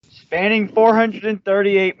spanning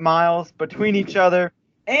 438 miles between each other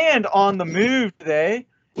and on the move today.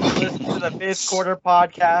 Listen to the Fifth Quarter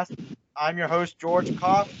Podcast. I'm your host, George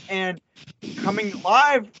Koff, and going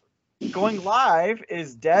live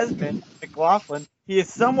is Desmond McLaughlin. He is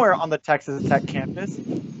somewhere on the Texas Tech campus.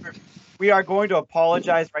 We are going to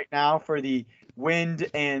apologize right now for the wind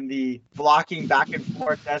and the blocking back and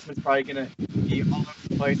forth. Desmond's probably going to be all over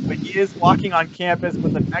the place, but he is walking on campus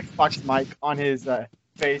with an Xbox mic on his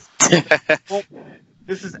face. Well,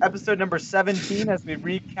 this is episode number 17 as we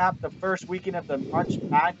recap the first weekend of the March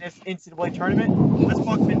Madness NCAA tournament. Let's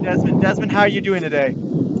welcome in Desmond. Desmond, how are you doing today?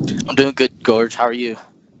 I'm doing good, George. How are you?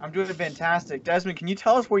 I'm doing fantastic. Desmond, can you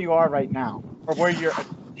tell us where you are right now or where you're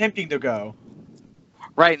attempting to go?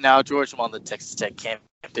 Right now, George, I'm on the Texas Tech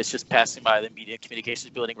campus, just passing by the Media Communications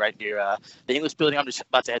building right near the English building. I'm just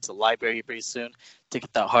about to head to the library pretty soon to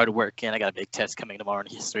get that hard work in. I got a big test coming tomorrow in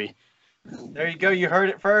history. There you go. You heard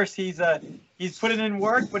it first. He's putting in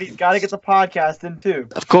work, but he's got to get the podcast in too.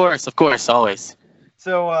 Of course, always.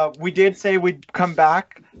 So we did say we'd come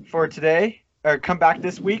back for today, or come back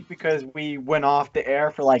this week because we went off the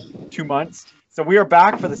air for like 2 months. So we are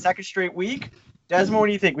back for the second straight week. Desmond, what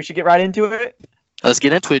do you think? We should get right into it? Let's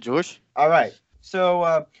get into it, George. All right.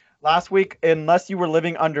 So last week, unless you were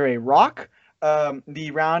living under a rock,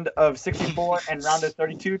 the round of 64 and round of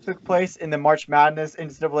 32 took place in the March Madness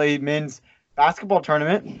NCAA men's basketball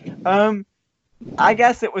tournament. I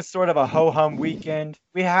guess it was sort of a ho-hum weekend.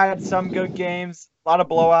 We had some good games, a lot of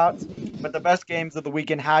blowouts, but the best games of the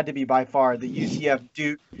weekend had to be by far the UCF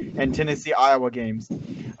Duke and Tennessee Iowa games.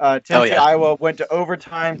 Tennessee Iowa went to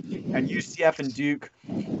overtime, and UCF and Duke.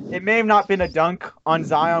 It may have not been a dunk on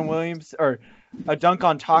Zion Williams or a dunk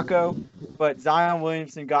on Taco, but Zion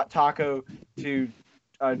Williamson got Taco to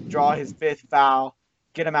draw his fifth foul,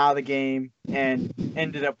 get him out of the game, and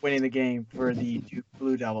ended up winning the game for the Duke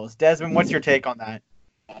Blue Devils. Desmond, what's your take on that?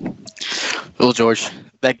 Well, George,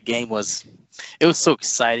 that game was so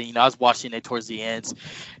exciting. You know, I was watching it towards the end,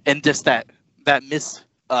 and just that miss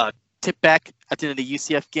tip back at the end of the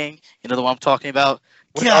UCF game, you know the one I'm talking about?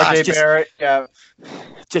 With RJ Barrett, yeah.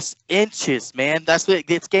 Just inches, man. That's what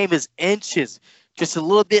this game is, inches. Just a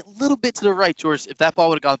little bit to the right, George. If that ball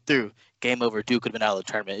would have gone through, game over. Duke could have been out of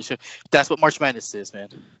the tournament. That's what March Madness is, man.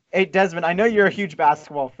 Hey, Desmond, I know you're a huge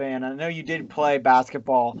basketball fan. I know you did play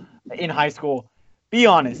basketball in high school. Be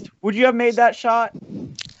honest. Would you have made that shot?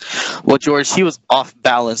 Well, George, he was off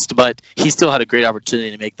balanced, but he still had a great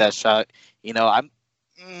opportunity to make that shot. You know, I'm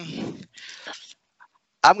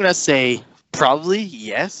gonna say probably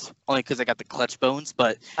yes, only because I got the clutch bones.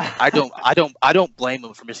 But I don't blame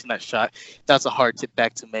him for missing that shot. That's a hard tip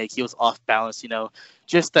back to make. He was off balance. You know,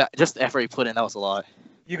 just the effort he put in, that was a lot.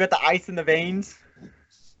 You got the ice in the veins.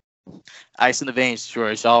 Ice in the veins,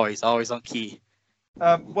 George. Always on key.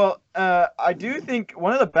 I do think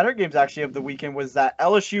one of the better games actually of the weekend was that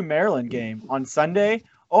LSU Maryland game on Sunday.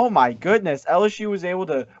 Oh my goodness, LSU was able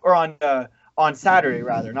to, or on Saturday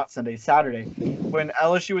rather, not Sunday, Saturday, when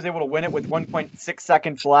LSU was able to win it with 1.6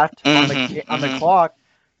 seconds left on the clock.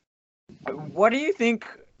 What do you think,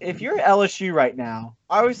 if you're at LSU right now,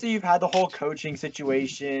 obviously you've had the whole coaching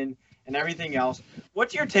situation and everything else.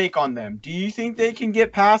 What's your take on them? Do you think they can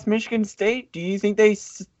get past Michigan State? Do you think they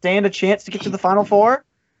stand a chance to get to the Final Four?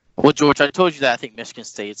 Well, George, I told you that I think Michigan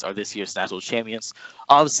States are this year's national champions.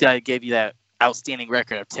 Obviously, I gave you that outstanding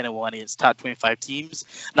record of 10-1 against top 25 teams.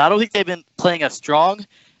 Now, I don't think they've been playing as strong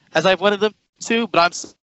as I've wanted them to, but I'm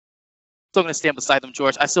still going to stand beside them,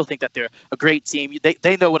 George. I still think that they're a great team.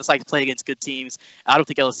 They know what it's like to play against good teams. I don't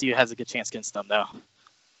think LSU has a good chance against them, though.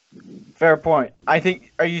 Fair point. I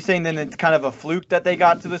think. Are you saying then it's kind of a fluke that they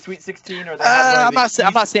got to the Sweet 16, or I'm not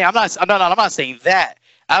saying that.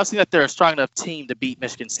 I was saying that they're a strong enough team to beat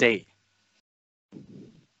Michigan State.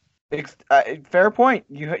 Fair point.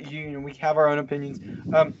 We have our own opinions.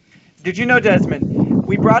 Did you know, Desmond?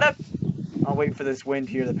 We brought up. I'll wait for this wind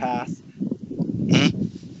here to pass.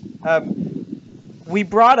 We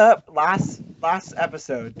brought up last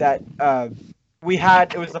episode that we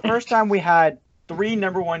had. It was the first time we had 3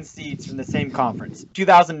 number 1 seeds from the same conference.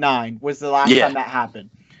 2009 was the last time that happened,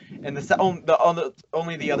 and the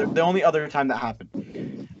only other time that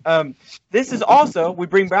happened. This is also, we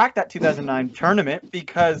bring back that 2009 tournament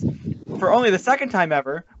because for only the second time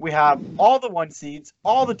ever, we have all the 1 seeds,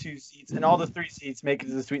 all the 2 seeds, and all the 3 seeds make it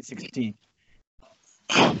to the Sweet 16.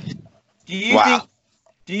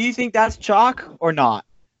 Do you think that's chalk or not?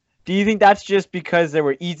 Do you think that's just because there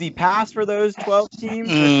were easy paths for those 12 teams?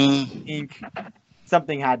 Or do you think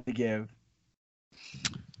something had to give?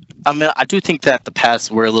 I mean, I do think that the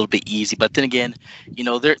past were a little bit easy, but then again,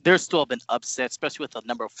 there's still been upsets, especially with the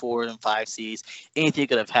number 4 and 5 seeds. Anything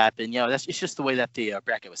could have happened. It's just the way that the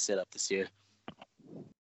bracket was set up this year.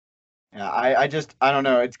 Yeah, I don't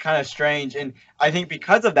know. It's kind of strange, and I think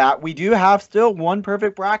because of that, we do have still one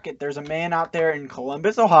perfect bracket. There's a man out there in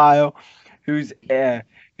Columbus, Ohio, whose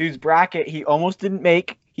bracket he almost didn't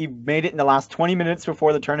make. He made it in the last 20 minutes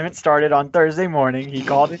before the tournament started on Thursday morning. He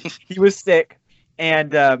called it. He was sick,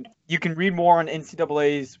 and you can read more on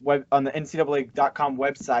NCAA's on the NCAA.com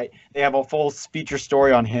website. They have a full feature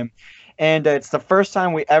story on him, and it's the first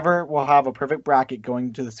time we ever will have a perfect bracket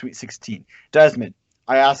going to the Sweet 16. Desmond,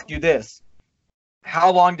 I ask you this.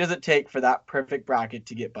 How long does it take for that perfect bracket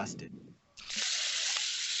to get busted?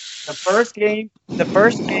 The first game of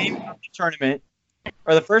the tournament,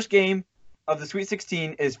 or the first game of the Sweet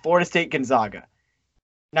 16 is Florida State Gonzaga.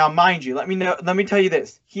 Now, mind you, let me tell you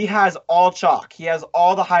this. He has all chalk. He has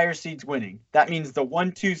all the higher seeds winning. That means the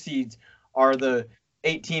 1-2 seeds are the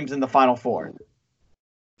 8 teams in the Final Four.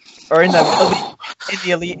 Or in the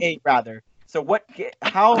Elite 8, rather. So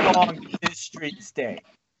how long does his streak stay?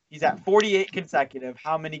 He's at 48 consecutive.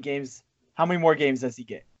 How many more games does he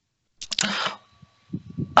get?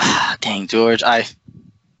 Dang, George. I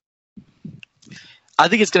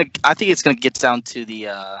think it's gonna get down to the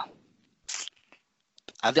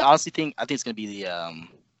honestly think it's gonna be the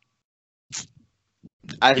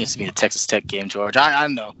I think it's gonna be the Texas Tech game, George. I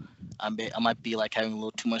don't know. I might be like having a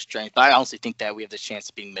little too much strength, but I honestly think that we have the chance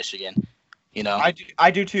of beating Michigan. I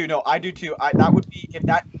do too. No, I do too. That would be, if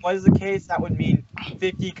that was the case, that would mean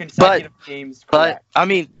 50 consecutive games. Correct. But I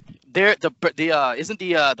mean, isn't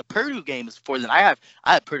the Purdue game is before then. I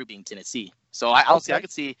have Purdue beating Tennessee, so I honestly I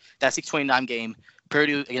could see that 6:29 game,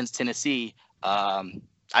 Purdue against Tennessee. I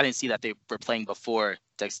didn't see that they were playing before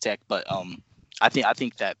Texas Tech, but I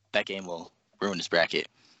think that game will ruin this bracket.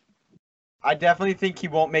 I definitely think he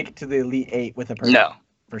won't make it to the Elite 8 with a Purdue. No,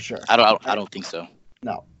 for sure. I don't think so.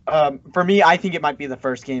 No. For me, I think it might be the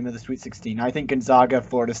first game of the Sweet 16. I think Gonzaga,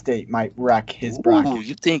 Florida State might wreck his bracket. Ooh,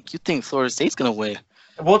 you think Florida State's gonna win?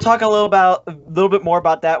 We'll talk a little bit more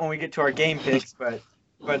about that when we get to our game picks.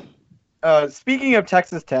 But speaking of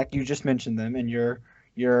Texas Tech, you just mentioned them, and you're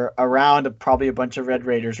around probably a bunch of Red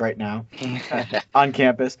Raiders right now on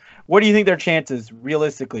campus. What do you think their chances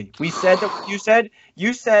realistically? You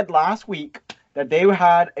said last week that they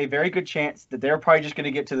had a very good chance that they were probably just going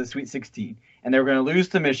to get to the Sweet 16 and they were going to lose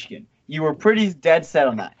to Michigan. You were pretty dead set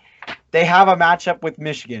on that. They have a matchup with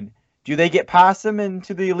Michigan. Do they get past them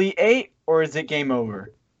into the Elite 8, or is it game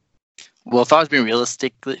over? Well, if I was being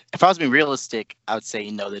realistic, I would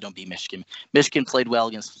say no, they don't beat Michigan. Michigan played well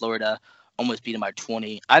against Florida, almost beat them by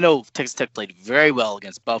 20. I know Texas Tech played very well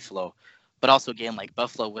against Buffalo, but also again, like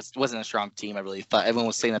Buffalo wasn't a strong team. I really thought everyone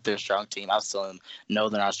was saying that they're a strong team. I was telling them, no,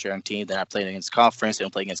 they're not a strong team. They're not playing against conference. They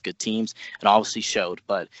don't play against good teams, and obviously showed.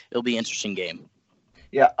 But it'll be an interesting game.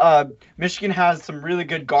 Yeah, Michigan has some really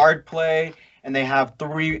good guard play, and they have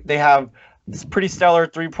pretty stellar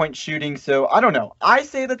 3-point shooting. So I don't know. I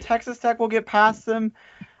say the Texas Tech will get past them.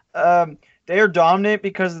 They are dominant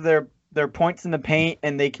because of their points in the paint,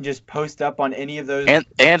 and they can just post up on any of those. And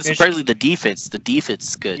especially the defense. The defense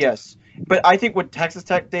is good. Yes. But I think with Texas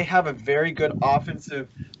Tech, they have a very good offensive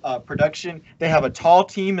production. They have a tall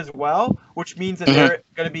team as well, which means that they're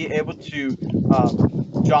going to be able to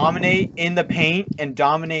dominate in the paint and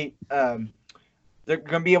dominate. They're going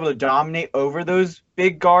to be able to dominate over those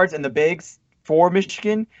big guards and the bigs for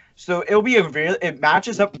Michigan. So it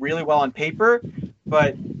matches up really well on paper.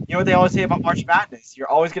 But you know what they always say about March Madness? You're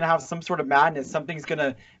always going to have some sort of madness. Something's going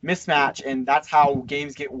to mismatch, and that's how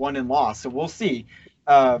games get won and lost. So we'll see.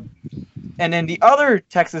 And then the other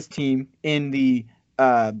Texas team in the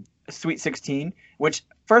Sweet 16, which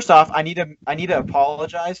first off, I need to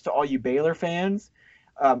apologize to all you Baylor fans.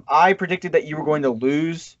 I predicted that you were going to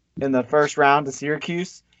lose in the first round to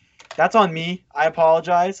Syracuse. That's on me. I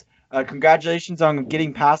apologize. Congratulations on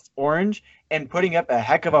getting past Orange and putting up a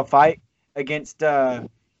heck of a fight against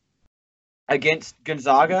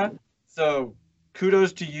Gonzaga. So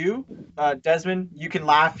kudos to you, Desmond. You can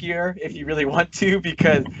laugh here if you really want to,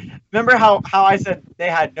 because remember how I said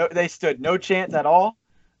they stood no chance at all.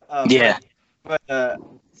 Yeah. But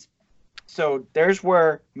so there's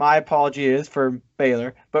where my apology is for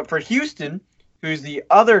Baylor. But for Houston, who's the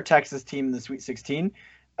other Texas team in the Sweet 16,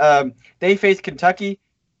 they face Kentucky.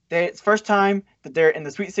 It's first time that they're in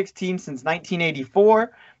the Sweet 16 since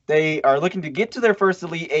 1984. They are looking to get to their first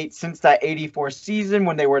Elite 8 since that 84 season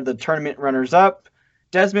when they were the tournament runners-up.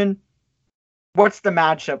 Desmond, what's the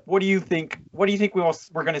matchup? What do you think we're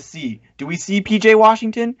going to see? Do we see PJ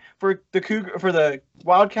Washington for the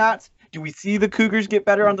Wildcats? Do we see the Cougars get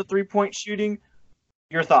better on the 3-point shooting?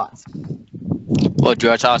 Your thoughts? Well,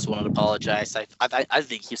 George, I also want to apologize. I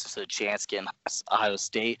think Houston stood a chance against Ohio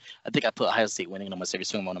State. I think I put Ohio State winning almost every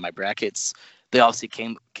single one of my brackets. They obviously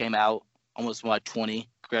came out almost by 20.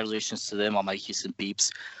 Congratulations to them, all my Houston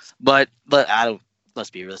peeps. But I don't. Let's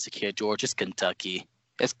be realistic here, George. It's Kentucky.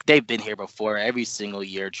 They've been here before every single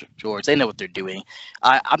year, George. They know what they're doing.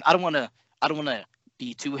 I don't want to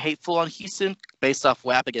be too hateful on Houston based off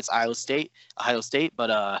what happened against Ohio State.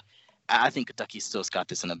 But I think Kentucky still's got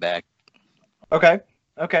this in the bag. Okay.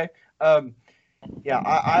 Yeah.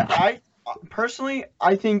 I personally,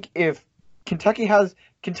 I think if Kentucky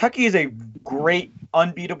is a great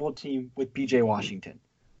unbeatable team with PJ Washington.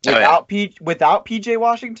 Without PJ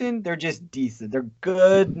Washington, they're just decent. They're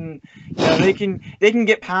good, and they can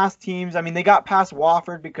get past teams. I mean, they got past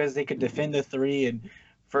Wofford because they could defend the 3, and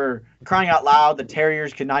for crying out loud, the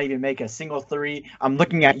Terriers could not even make a single 3. I'm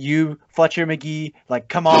looking at you, Fletcher McGee. Like,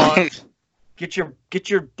 come on, get your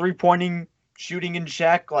 3-pointing shooting in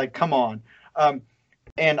check. Like, come on.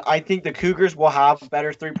 And I think the Cougars will have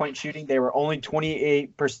better 3-point shooting. They were only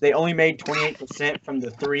 28%. They only made 28% from the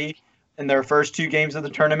 3 in their first 2 games of the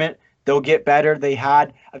tournament. They'll get better. They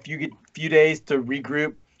had a few days to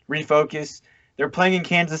regroup, refocus. They're playing in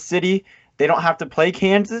Kansas City. They don't have to play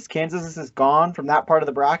Kansas. Kansas is gone from that part of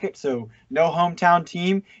the bracket, so no hometown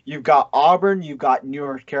team. You've got Auburn, you've got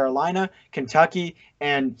North Carolina, Kentucky,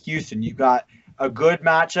 and Houston. You've got a good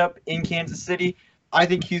matchup in Kansas City. I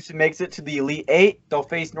think Houston makes it to the Elite 8. They'll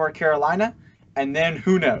face North Carolina, and then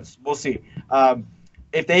who knows? We'll see.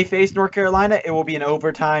 If they face North Carolina, it will be an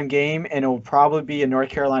overtime game, and it will probably be a North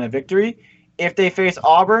Carolina victory. If they face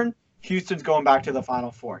Auburn, Houston's going back to the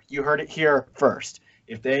Final Four. You heard it here first.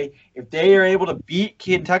 If they are able to beat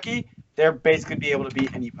Kentucky, they're basically be able to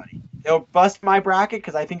beat anybody. They'll bust my bracket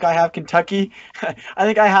because I think I have Kentucky. I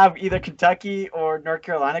think I have either Kentucky or North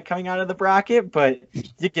Carolina coming out of the bracket, but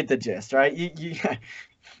you get the gist, right?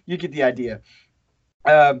 You get the idea.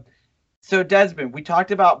 So, Desmond, we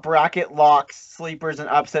talked about bracket locks, sleepers, and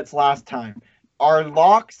upsets last time. Our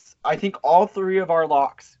locks, I think all 3 of our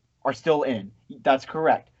locks are still in. That's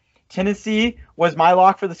correct. Tennessee was my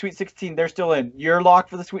lock for the Sweet 16. They're still in. Your lock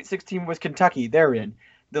for the Sweet 16 was Kentucky. They're in.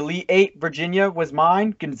 The Elite 8, Virginia was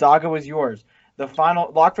mine. Gonzaga was yours. The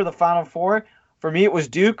final lock for the Final Four, for me, it was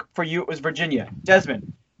Duke. For you, it was Virginia.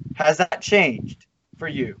 Desmond, has that changed for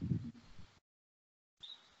you?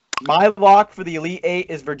 My lock for the Elite 8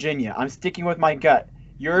 is Virginia. I'm sticking with my gut.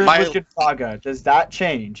 Yours was Gonzaga. Does that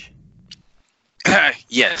change?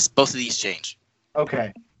 Yes, both of these change.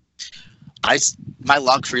 Okay. My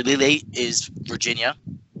lock for Elite 8 is Virginia.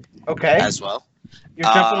 Okay. As well.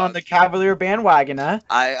 You're jumping on the Cavalier bandwagon, huh?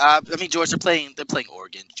 I mean, George, they're playing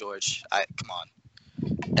Oregon, George. Come on.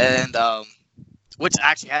 And which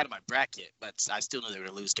I actually had in my bracket, but I still knew they were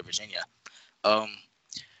going to lose to Virginia.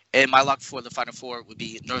 And my lock for the Final Four would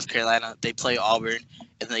be North Carolina. They play Auburn,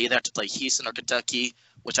 and then they either have to play Houston or Kentucky,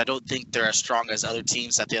 which I don't think they're as strong as other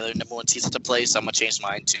teams that the other number 1 teams have to play. So I'm going to change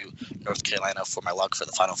mine to North Carolina for my lock for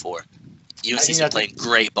the Final Four. UNC's playing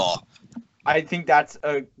great ball. I think that's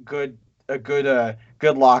a good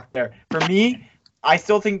lock there. For me, I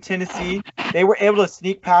still think Tennessee, they were able to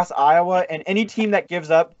sneak past Iowa, and any team that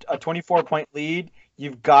gives up a 24-point lead,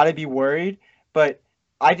 you've got to be worried. But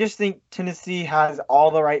I just think Tennessee has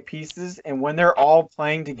all the right pieces, and when they're all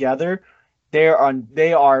playing together, they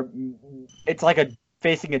are it's like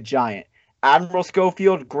facing a giant. Admiral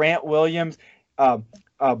Schofield, Grant Williams,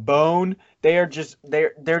 Bone, they're just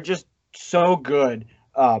so good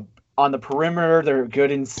on the perimeter. They're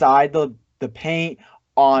good inside the paint,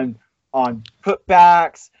 on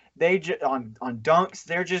putbacks. On dunks,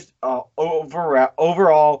 they're just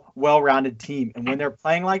overall well-rounded team. And when they're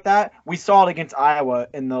playing like that, we saw it against Iowa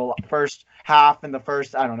in the first half, in the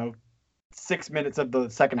first 6 minutes of the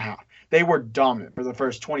second half. They were dominant for the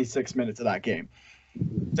first 26 minutes of that game.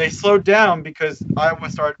 They slowed down because Iowa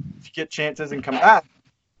started to get chances and come back.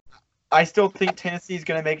 I still think Tennessee is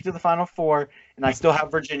going to make it to the Final Four, and I still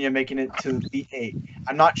have Virginia making it to the Elite 8.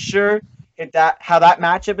 I'm not sure how that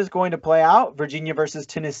matchup is going to play out, Virginia versus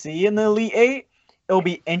Tennessee in the Elite 8. It'll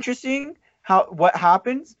be interesting what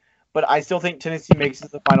happens, but I still think Tennessee makes it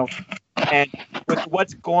to the Final Four. And with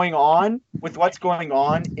what's going on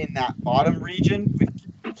in that bottom region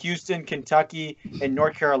with Houston, Kentucky, and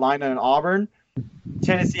North Carolina and Auburn,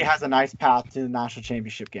 Tennessee has a nice path to the national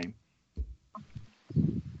championship game.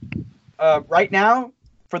 Right now,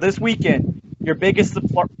 for this weekend, your biggest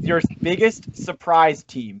surprise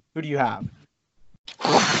team, who do you have?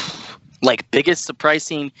 Like biggest surprise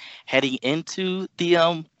team heading into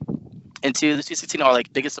the And two, the Sweet 16 are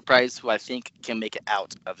like biggest surprise who I think can make it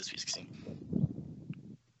out of the Sweet 16.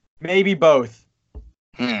 Maybe both.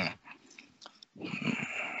 All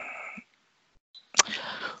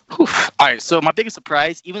right, so my biggest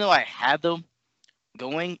surprise, even though I had them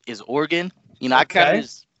going, is Oregon. You know, I kind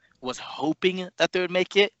of was hoping that they would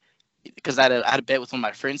make it because I had a bet with one of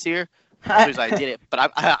my friends here. I did it,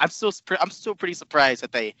 but I'm still pretty surprised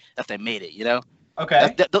that they made it. You know.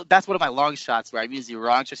 Okay. That's one of my long shots where I'm usually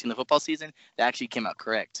wrong, especially in the football season. That actually came out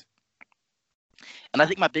correct. And I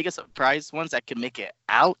think my biggest surprise ones that could make it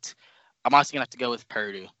out, I'm honestly gonna have to go with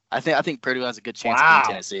Purdue. I think Purdue has a good chance of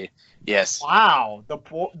beating Tennessee. Yes. Wow.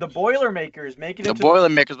 The Boilermakers making it. The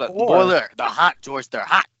Boilermakers, but they're hot, George. They're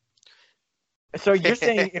hot. So you're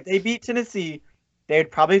saying if they beat Tennessee, they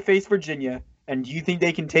would probably face Virginia, and do you think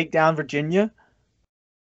they can take down Virginia?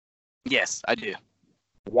 Yes, I do.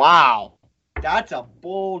 Wow. That's a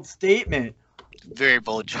bold statement. Very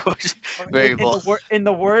bold, George. Very bold. In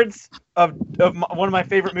the words of one of my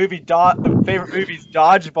favorite movies,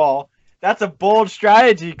 Dodgeball. That's a bold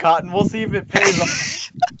strategy, Cotton. We'll see if it pays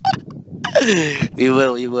off. We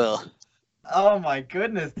will. Oh my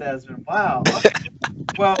goodness, Desmond! Wow. Okay.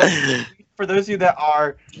 Well, for those of you that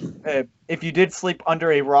are, if you did sleep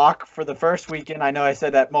under a rock for the first weekend, I know I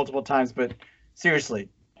said that multiple times, but seriously,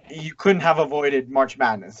 you couldn't have avoided March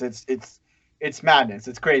Madness. It's madness.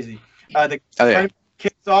 It's crazy. The tournament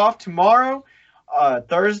kicks off tomorrow,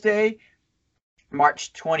 Thursday,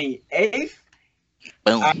 March 28th.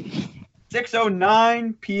 Boom.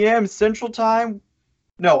 6:09 p.m. Central Time.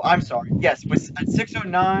 No, I'm sorry. Yes, at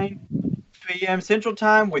 6:09 p.m. Central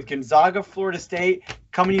Time with Gonzaga, Florida State,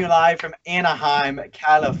 coming to you live from Anaheim,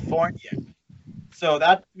 California. So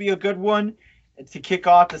that'd be a good one to kick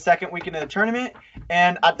off the second weekend of the tournament.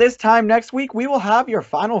 And at this time next week, we will have your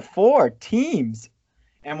Final Four teams.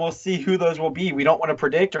 And we'll see who those will be. We don't want to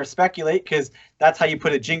predict or speculate because that's how you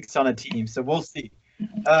put a jinx on a team. So we'll see.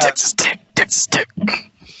 Texas Tech.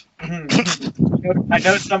 I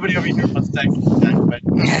know somebody over here wants Texas Tech, but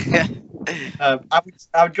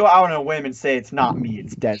I would go out on a whim and say it's not me,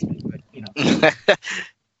 it's Desmond. But you know,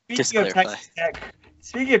 speaking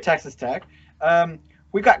of Texas Tech,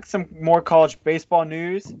 we got some more college baseball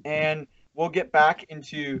news, and we'll get back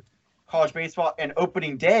into college baseball and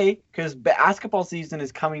opening day because basketball season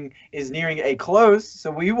is nearing a close.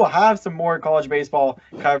 So we will have some more college baseball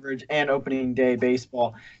coverage and opening day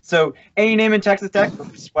baseball. So A&M and Texas Tech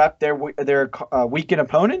swept their weekend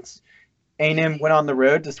opponents. A&M went on the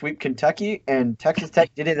road to sweep Kentucky, and Texas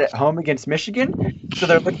Tech did it at home against Michigan. So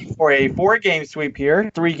they're looking for a 4-game sweep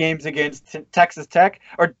here: 3 games against Texas Tech,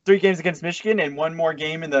 or 3 games against Michigan, and 1 more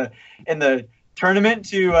game in the tournament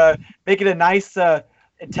to make it a nice.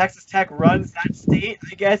 Texas Tech runs that state,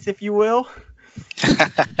 I guess, if you will.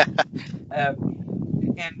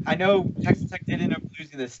 And I know Texas Tech did end up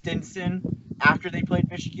losing to Stinson after they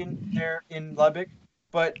played Michigan there in Lubbock,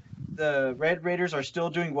 but the Red Raiders are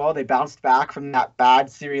still doing well. They bounced back from that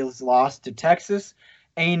bad series loss to Texas.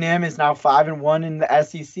 A&M is now 5-1 in the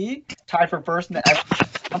SEC, tied for first in the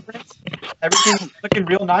SEC conference. Everything's looking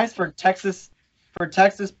real nice for Texas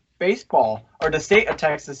baseball, or the state of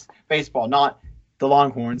Texas baseball, not the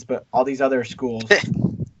Longhorns, but all these other schools.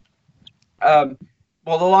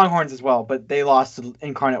 Well, the Longhorns as well, but they lost to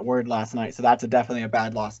Incarnate Word last night, so that's definitely a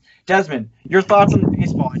bad loss. Desmond, your thoughts on the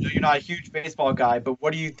baseball? I know you're not a huge baseball guy, but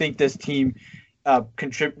what do you think this team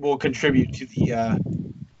will contribute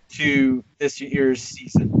to this year's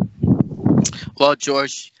season? Well,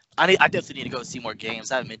 George, I definitely need to go see more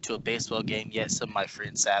games. I haven't been to a baseball game yet. Some of my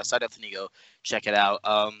friends have, so I definitely need to go check it out.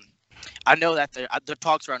 I know that the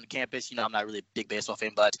talks around the campus, you know, I'm not really a big baseball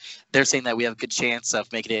fan, but they're saying that we have a good chance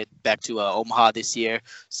of making it back to Omaha this year.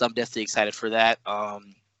 So I'm definitely excited for that. I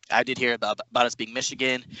did hear about us being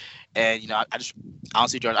Michigan, and you know, I just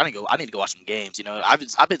honestly, George, I need to go watch some games. You know, I've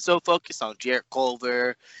been so focused on Jarrett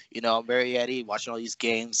Culver, you know, Mary Eddy, watching all these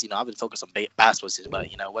games. You know, I've been focused on basketball season, but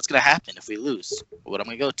you know, what's gonna happen if we lose? What am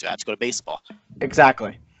I gonna go to? I have to go to baseball.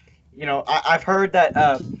 Exactly. You know, I've heard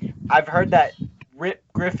that. Rip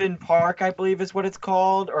Griffin Park, I believe is what it's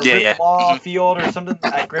called, or Rip Law Field, or something.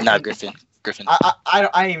 At Griffin. Not Griffin. I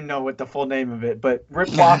don't even know what the full name of it, but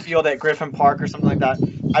Rip Law Field at Griffin Park or something like that.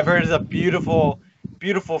 I've heard it's a beautiful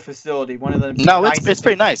facility. One of the it's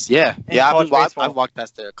pretty nice. Yeah. I've walked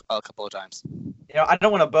past there a couple of times. You know, I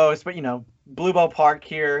don't want to boast, but you know, Blue Ball Park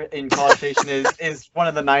here in College Station is one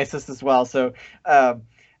of the nicest as well. So,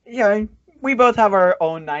 yeah, we both have our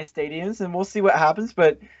own nice stadiums, and we'll see what happens,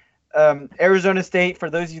 but. Arizona State, for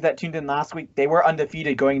those of you that tuned in last week, they were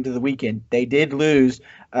undefeated going into the weekend. They did lose.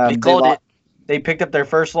 They picked up their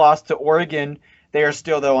first loss to Oregon They are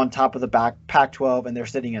still, though, on top of the Pac-12, and they're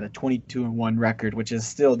sitting at a 22-1 record, which is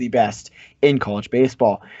still the best in college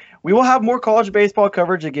baseball. We will have more college baseball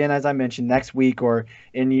coverage again, as I mentioned, next week or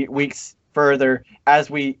in weeks further as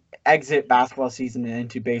we exit basketball season and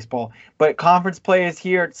into baseball. But conference play is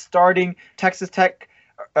here. It's starting. Texas Tech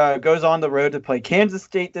goes on the road to play Kansas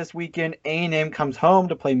State this weekend. A&M comes home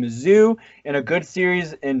to play Mizzou in a good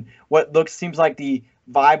series. And what seems like the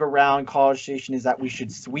vibe around College Station is that we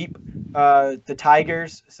should sweep the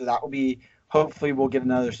Tigers. So that will be, hopefully we'll get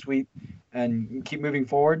another sweep and keep moving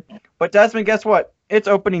forward. But Desmond, guess what? It's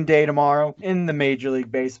opening day tomorrow in the Major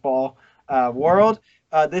League Baseball world.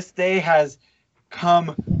 This day has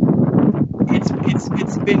come.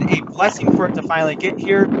 It's been a blessing for it to finally get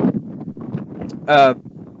here.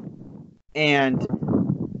 And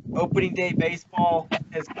opening day baseball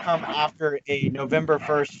has come after a November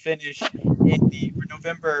 1st finish in the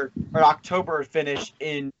October finish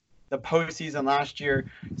in the postseason last year.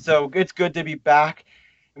 So it's good to be back.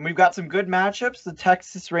 And we've got some good matchups. The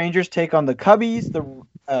Texas Rangers take on the Cubbies.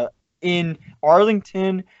 In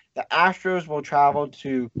Arlington, the Astros will travel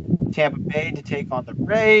to Tampa Bay to take on the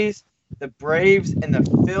Rays. The Braves and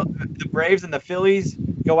the Phillies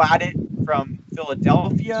go at it from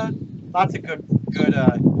Philadelphia. Lots of good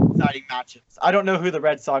exciting matchups. I don't know who the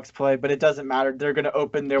Red Sox play, but it doesn't matter. They're going to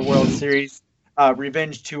open their World Series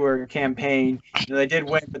revenge tour campaign. They did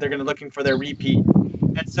win, but they're going to looking for their repeat.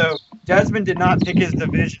 And so Desmond did not pick his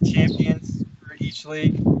division champions for each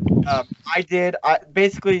league. I did.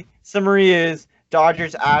 Basically, summary is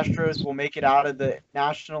Dodgers, Astros will make it out of the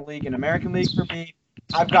National League and American League for me.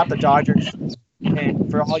 I've got the Dodgers.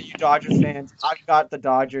 And for all you Dodgers fans, I've got the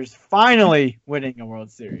Dodgers finally winning a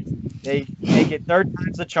World Series. They make it third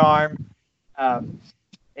time's the charm.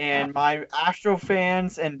 And my Astro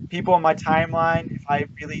fans and people on my timeline, if I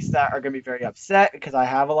release that, are going to be very upset because I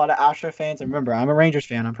have a lot of Astro fans. And remember, I'm a Rangers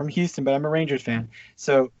fan. I'm from Houston, but I'm a Rangers fan.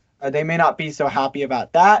 So they may not be so happy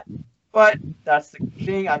about that. But that's the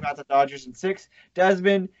thing. I've got the Dodgers in 6.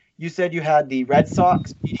 Desmond, you said you had the Red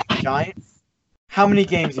Sox beating the Giants. How many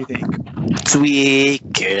games do you think? Sweet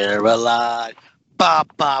Caroline. Ba,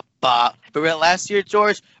 ba, ba. Remember last year,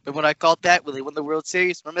 George? Remember when I called that when they won the World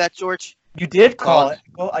Series? Remember that, George? You did call it.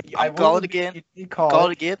 Well, I call it again. You did call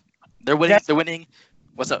it again. They're winning. They're winning.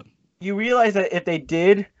 What's up? You realize that if they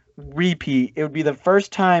did repeat, it would be the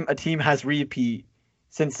first time a team has repeat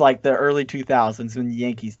since like the early 2000s when the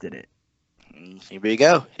Yankees did it. Here we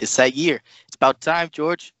go. It's that year. It's about time,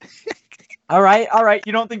 George. All right.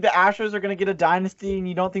 You don't think the Astros are going to get a dynasty, and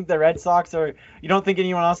you don't think the Red Sox you don't think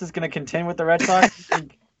anyone else is going to contend with the Red Sox?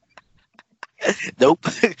 Nope.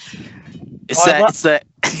 It's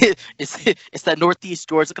that Northeast,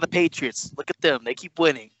 George. Look at the Patriots. Look at them. They keep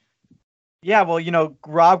winning. Yeah, well,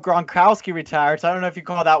 Rob Gronkowski retired, so I don't know if you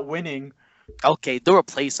call that winning. Okay, they'll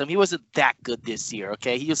replace him. He wasn't that good this year,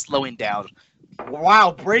 okay? He was slowing down.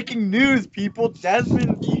 Wow, breaking news, people.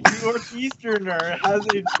 Desmond, New Northeasterner, has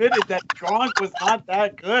admitted that Gronk was not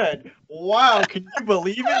that good. Wow, can you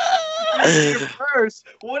believe it? First,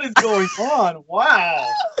 what is going on? Wow.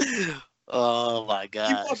 Oh, my God.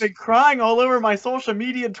 People have been crying all over my social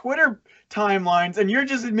media Twitter timelines, and you're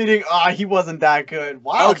just admitting, he wasn't that good.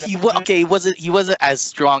 Wow. He wasn't as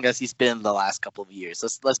strong as he's been the last couple of years.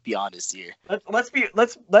 Let's be honest here. Let's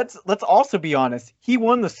also be honest. He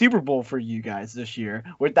won the Super Bowl for you guys this year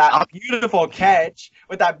with that beautiful catch.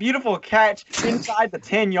 Inside the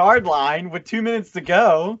 10-yard line with 2 minutes to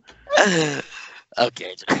go.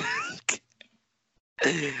 Okay.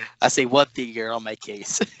 I say one thing here on my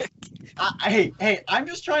case. Hey, I'm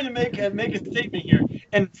just trying to make a statement here,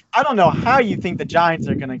 and I don't know how you think the Giants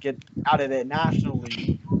are going to get out of the National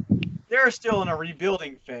League. They're still in a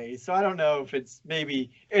rebuilding phase, so I don't know if it's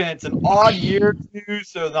it's an odd year too,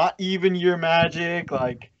 so not even year magic.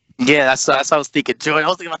 Yeah, that's what I was thinking, Joey. I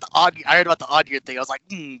was thinking about the odd. I heard about the odd year thing. I was like,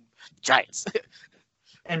 Giants.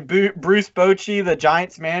 And Bruce Bochy, the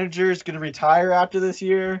Giants manager, is going to retire after this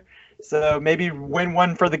year. So maybe win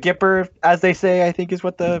one for the Gipper, as they say, I think is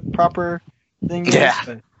what the proper thing is. Yeah.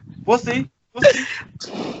 But we'll see.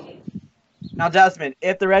 Now, Desmond,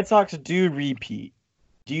 if the Red Sox do repeat,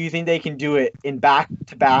 do you think they can do it in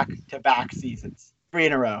back-to-back seasons? 3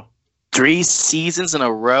 in a row. 3 seasons in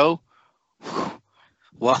a row?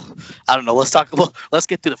 Well, I don't know. Let's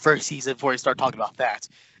get through the first season before we start talking about that.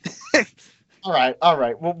 All right.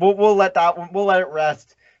 We'll let it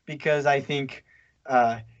rest because I think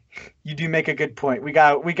you do make a good point. We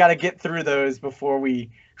got to get through those before we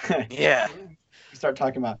start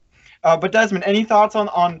talking about. But Desmond, any thoughts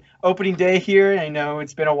on opening day here? I know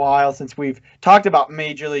it's been a while since we've talked about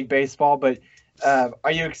Major League Baseball, but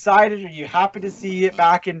are you excited? Are you happy to see it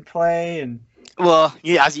back in play? And Well,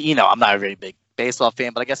 yeah, as you know, I'm not a very big baseball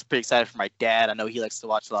fan, but I guess I'm pretty excited for my dad. I know he likes to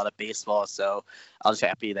watch a lot of baseball, so I was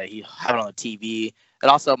happy that he had it on the TV. And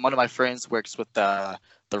also, one of my friends works with the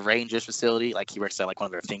Rangers facility. Like he works at like one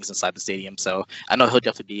of their things inside the stadium, so I know he'll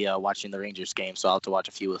definitely be watching the Rangers game. So I'll have to watch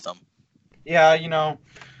a few with him. Yeah,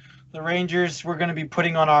 the Rangers, we're going to be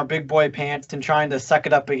putting on our big boy pants and trying to suck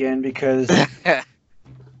it up again because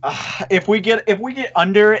if we get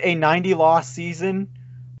under a 90 loss season,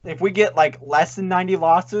 if we get like less than 90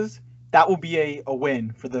 losses, that will be a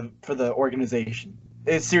win for the organization.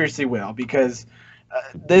 It seriously will, because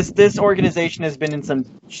this organization has been in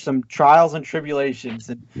some trials and tribulations.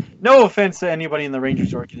 And no offense to anybody in the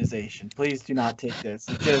Rangers organization, please do not take this.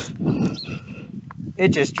 It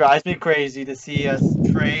just drives me crazy to see us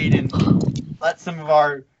trade and let some of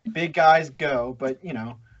our big guys go. But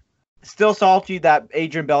still salty that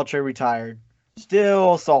Adrian Beltre retired.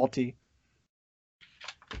 Still salty.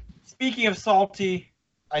 Speaking of salty,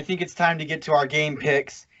 I think it's time to get to our game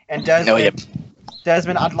picks. And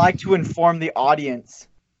Desmond, I'd like to inform the audience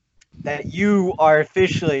that you are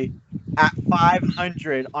officially at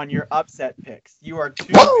 500 on your upset picks. You are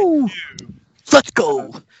 2-2. Let's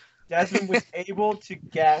go. Desmond was able to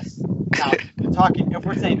guess. Now, if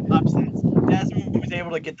we're saying upsets, Desmond was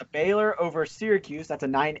able to get the Baylor over Syracuse. That's a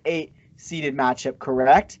 9-8 seeded matchup,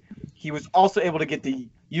 correct? He was also able to get the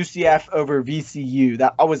UCF over VCU.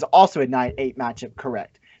 That was also a 9-8 matchup,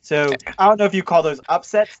 correct? So I don't know if you call those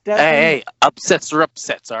upsets, Desmond. Hey, upsets are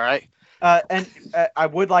upsets, all right? And I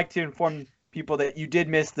would like to inform people that you did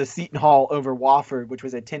miss the Seton Hall over Wofford, which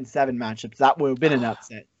was a 10-7 matchup. So that would have been an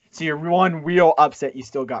upset. So your one real upset you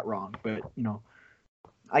still got wrong. But,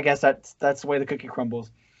 I guess that's the way the cookie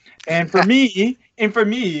crumbles. And for me,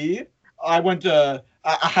 I went I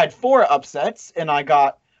had 4 upsets, and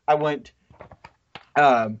I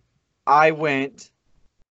went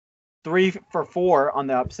 3 for 4 on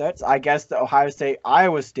the upsets. I guess the Ohio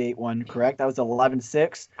State-Iowa State one, correct? That was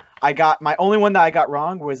 11-6. My only one that I got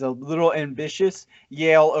wrong was a little ambitious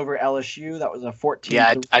Yale over LSU. That was a 14.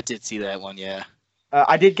 Yeah, I did see that one, yeah.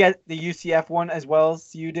 I did get the UCF one as well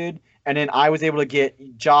as you did. And then I was able to get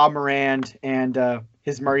Ja Morant and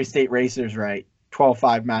his Murray State Racers right.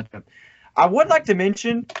 12-5 matchup. I would like to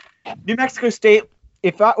mention New Mexico State.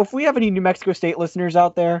 If we have any New Mexico State listeners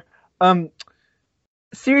out there,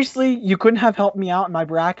 seriously, you couldn't have helped me out in my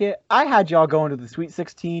bracket. I had y'all going to the Sweet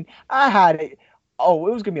 16. I had it. Oh,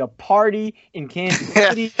 it was going to be a party in Kansas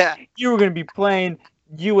City. You were going to be playing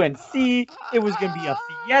UNC. It was going to be a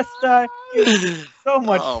fiesta. It was so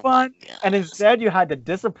much fun. And instead, you had to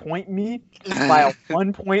disappoint me by a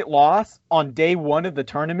 1-point loss on day 1 of the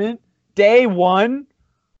tournament. Day 1.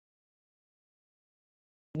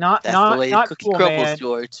 Not cool, man.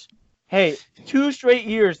 George. Hey, 2 straight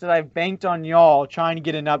years that I've banked on y'all trying to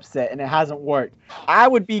get an upset, and it hasn't worked. I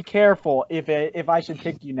would be careful if I should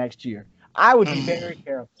pick you next year. I would be very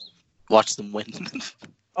careful. Watch them win.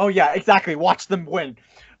 Oh, yeah, exactly. Watch them win.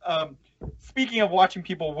 Speaking of watching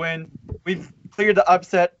people win, we've cleared the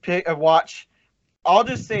upset pick of watch. I'll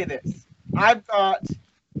just say this. I've got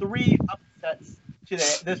 3 upsets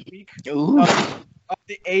this week of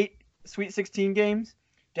the 8 Sweet 16 games.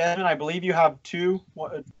 Desmond, I believe you have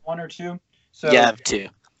 1 or 2. So yeah, I have 2.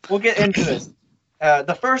 We'll get into this.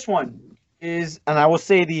 The first one is, and I will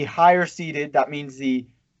say the higher seeded, that means the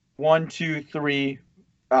 1, 2, 3,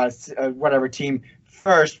 whatever team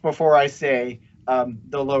first before I say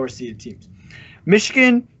the lower seeded teams.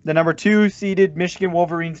 Michigan, the number 2 seeded Michigan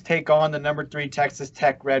Wolverines take on the number 3 Texas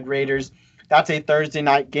Tech Red Raiders. That's a Thursday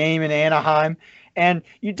night game in Anaheim. And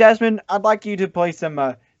you, Desmond, I'd like you to play some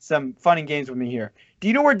fun games with me here. Do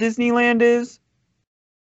you know where Disneyland is?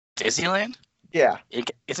 Disneyland? Yeah.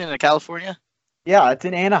 Isn't it in California? Yeah, it's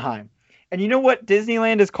in Anaheim. And you know what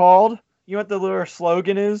Disneyland is called? You know what the little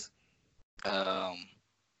slogan is?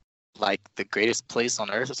 Like the greatest place on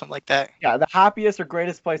earth or something like that? Yeah, the happiest or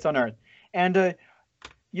greatest place on earth. And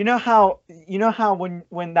you know how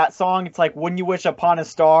when that song, it's like, when you wish upon a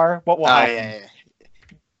star, what will happen? Yeah.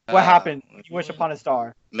 What happened when you wish upon a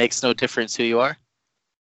star? Makes no difference who you are?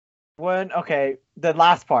 The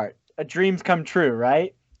last part. Dreams come true,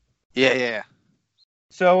 right? Yeah.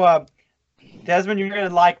 So, Desmond, you're going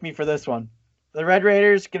to like me for this one. The Red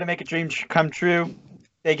Raiders going to make a dream come true.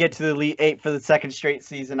 They get to the Elite 8 for the 2nd straight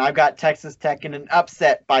season. I've got Texas Tech in an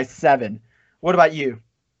upset by 7. What about you?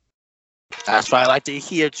 That's what I like to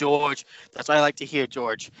hear, George.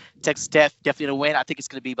 Texas Tech definitely going to win. I think it's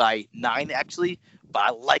going to be by 9, actually. But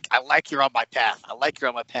I like you're on my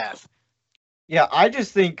path. Yeah, I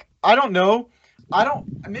just think, I don't know.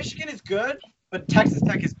 Michigan is good, but Texas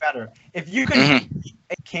Tech is better. If you can beat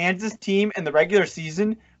a Kansas team in the regular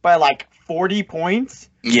season by like 40 points,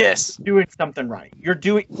 Yes. you're doing something right.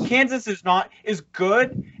 Kansas is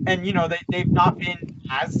good, and they've not been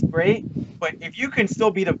as great. But if you can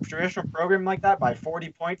still beat a traditional program like that by 40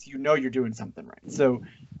 points, you're doing something right. So,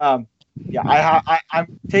 yeah,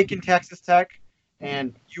 I'm taking Texas Tech,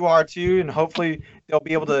 and you are too, and hopefully they'll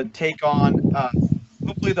be able to take on.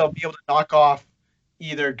 Hopefully they'll be able to knock off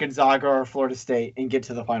either Gonzaga or Florida State and get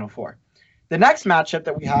to the Final Four. The next matchup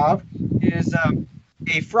that we have is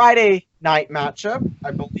a Friday night matchup. I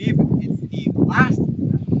believe it's the last.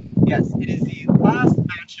 Yes, it is the last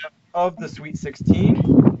matchup of the Sweet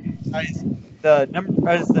 16. As the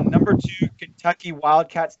number 2 Kentucky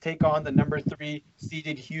Wildcats take on the number 3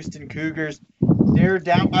 seeded Houston Cougars. They're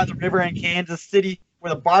down by the river in Kansas City,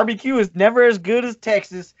 where the barbecue is never as good as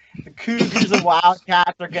Texas. The Cougars and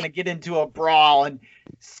Wildcats are going to get into a brawl and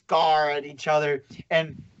scar at each other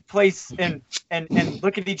and place and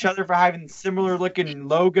look at each other for having similar looking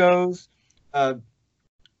logos.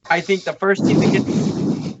 I think the first team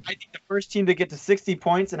to get to 60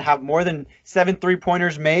 points and have more than 7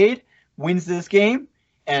 3-pointers made wins this game,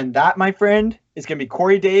 and that, my friend, is going to be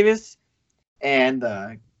Corey Davis and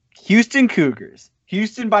the Houston Cougars.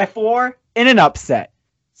 Houston by 4 in an upset.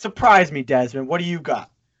 Surprise me, Desmond. What do you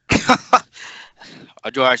got?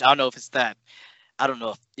 George, I don't know if it's that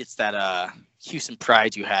Houston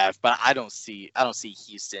pride you have, but I don't see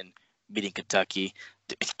Houston beating Kentucky.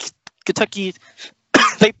 Kentucky,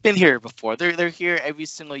 they've been here before. They're here every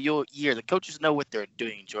single year. The coaches know what they're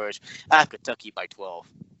doing, George. I have Kentucky by 12.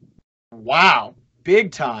 Wow,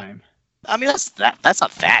 big time. I mean, that's not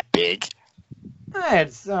that big.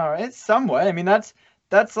 It's somewhat. I mean, that's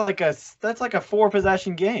like a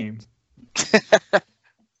 4-possession game.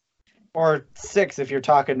 Or 6 if you're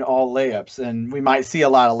talking all layups, and we might see a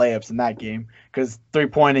lot of layups in that game because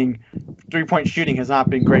three-point shooting has not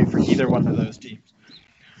been great for either one of those teams.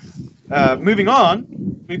 Moving on,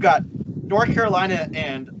 we've got North Carolina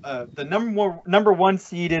and the number 1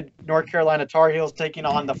 seeded North Carolina Tar Heels taking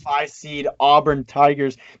on the 5 seed Auburn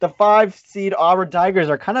Tigers. The 5 seed Auburn Tigers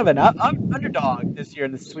are kind of an underdog this year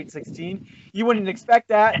in the Sweet 16. You wouldn't expect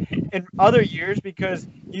that in other years because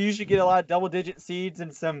you usually get a lot of double-digit seeds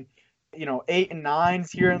and some 8 and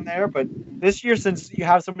 9s here and there, but this year, since you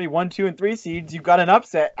have so many 1, 2, and 3 seeds, you've got an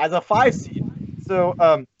upset as a 5 seed.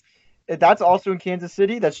 So that's also in Kansas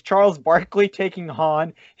City. That's Charles Barkley taking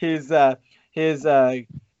on his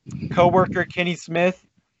coworker Kenny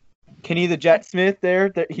the Jet Smith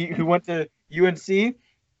there, who went to UNC,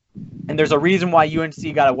 and there's a reason why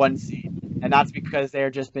UNC got a 1 seed, and that's because they're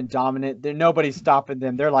just been dominant. Nobody's stopping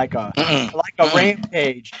them. They're like a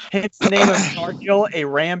rampage. Hence the name of Starkill, a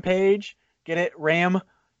rampage. Get it?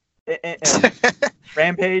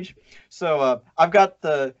 Rampage. So I've got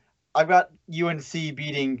UNC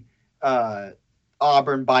beating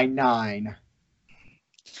Auburn by 9.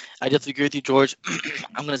 I definitely agree with you, George.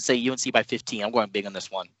 I'm going to say UNC by 15. I'm going big on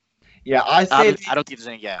this one. Yeah, I don't think there's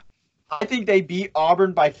any. Yeah. I think they beat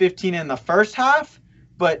Auburn by 15 in the first half,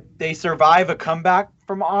 but they survive a comeback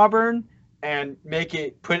from Auburn and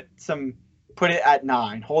put it at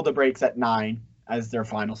 9. Hold the brakes at 9 as their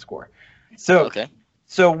final score. So okay.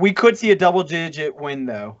 So we could see a double-digit win,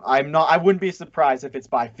 though. I wouldn't be surprised if it's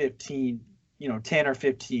by 15, 10 or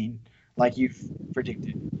 15, like you've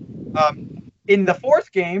predicted. In the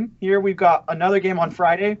fourth game, here we've got another game on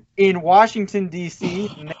Friday in Washington, D.C.,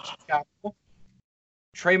 the nation's capital.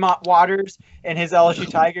 Tremont Waters and his LSU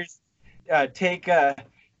Tigers take a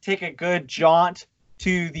good jaunt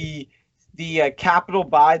to the capital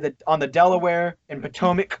on the Delaware and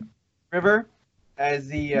Potomac River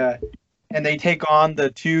and they take on the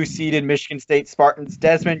 2-seeded Michigan State Spartans.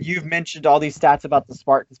 Desmond, you've mentioned all these stats about the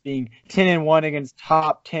Spartans being 10-1 against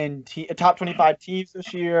top 25 teams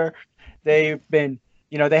this year. They've been,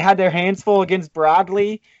 they had their hands full against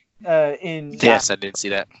Bradley Yes, I did see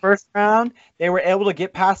that. First round. They were able to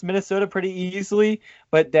get past Minnesota pretty easily,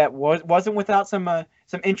 but that wasn't without some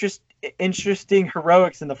interesting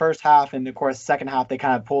heroics in the first half, and of course, second half they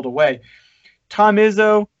kind of pulled away. Tom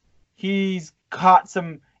Izzo, he's caught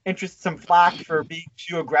some flack for being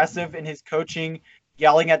too aggressive in his coaching,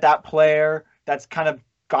 yelling at that player. That's kind of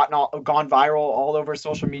gone viral all over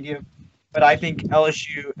social media. But I think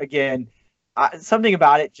LSU, again, something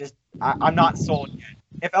about it, I'm not sold yet.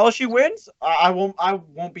 If LSU wins, I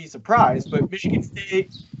won't be surprised. But Michigan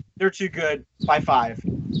State, they're too good by 5.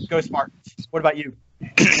 Go Spartans. What about you?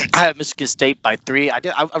 I have Michigan State by 3.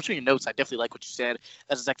 I'm showing your notes. I definitely like what you said.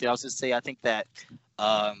 That's exactly what I was going to say. I think that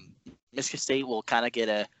Michigan State will kind of get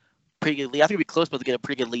a pretty good lead. I think it'll be close, but they'll get a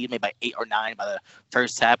pretty good lead, maybe by 8 or 9 by the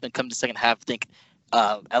first half. And come to the second half, I think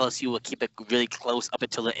LSU will keep it really close up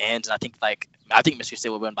until the end, and I think Michigan State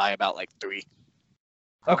will win by about 3.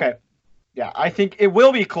 Okay. Yeah, I think it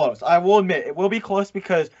will be close. I will admit it will be close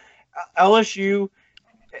because LSU,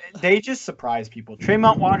 they just surprise people.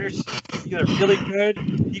 Tremont Waters is either really good,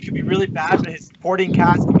 he could be really bad, but his supporting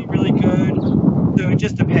cast can be really good. So it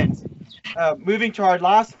just depends. Moving to our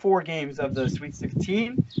last 4 games of the Sweet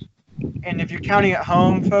 16, and if you're counting at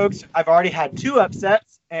home, folks, I've already had 2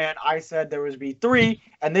 upsets, and I said there would be 3,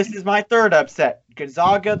 and this is my 3rd upset.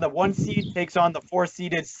 Gonzaga, the 1 seed, takes on the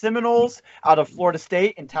 4-seeded Seminoles out of Florida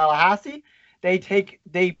State in Tallahassee. They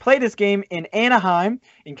play this game in Anaheim,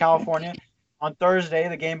 in California, on Thursday,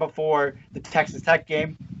 the game before the Texas Tech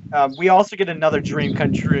game. We also get another dream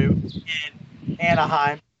come true in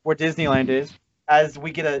Anaheim, where Disneyland is, as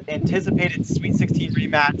we get an anticipated Sweet 16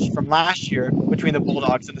 rematch from last year between the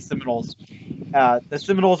Bulldogs and the Seminoles. The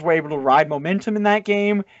Seminoles were able to ride momentum in that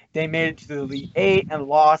game. They made it to the Elite Eight and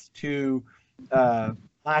lost to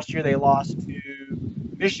last year. They lost to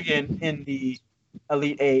Michigan in the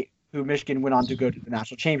Elite Eight, who Michigan went on to go to the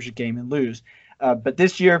national championship game and lose. But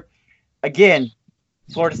this year, again,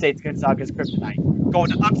 Florida State's Gonzaga's kryptonite.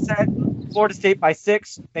 Going to upset Florida State by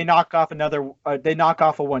 6. They knock off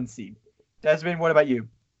a 1 seed. Desmond, what about you?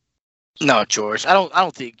 No, George. I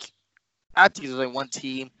think there's only one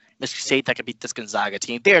team, Michigan State, that can beat this Gonzaga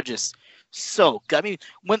team. They're just so good. I mean,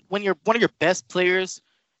 when one of your best players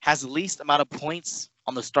has the least amount of points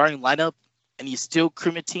on the starting lineup and you still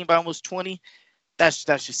cream a team by almost 20, that's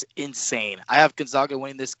just insane. I have Gonzaga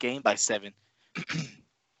winning this game by 7.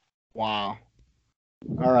 Wow.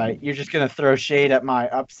 All right, you're just gonna throw shade at my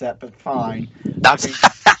upset, but fine.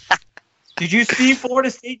 Did you see Florida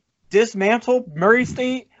State dismantle Murray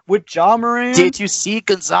State with Ja Morant? Did you see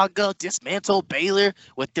Gonzaga dismantle Baylor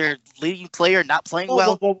with their leading player not playing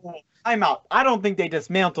well? Whoa. I'm out. I don't think they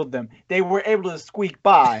dismantled them. They were able to squeak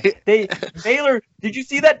by. Baylor, did you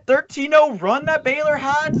see that 13-0 run that Baylor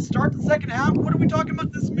had to start the second half? What are we talking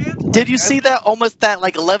about dismantling? Did you see that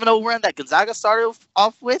 11-0 run that Gonzaga started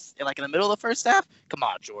off with in the middle of the first half? Come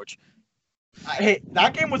on, George. Hey,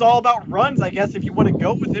 that game was all about runs, I guess, if you want to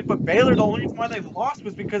go with it. But Baylor, the only reason why they lost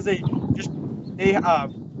was because what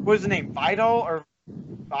was his name? Vital,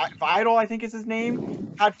 I think is his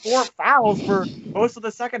name, had 4 fouls for most of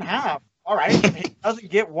the second half. All right, if he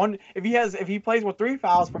doesn't get one, if he plays with 3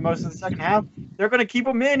 fouls for most of the second half, they're going to keep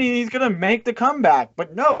him in and he's going to make the comeback.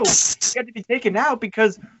 But no, he had to be taken out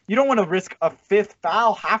because you don't want to risk a 5th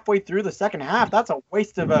foul halfway through the second half. That's a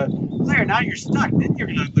waste of a player. Now you're stuck. Then you're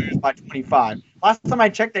going to lose by 25. Last time I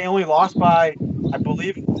checked, they only lost by, I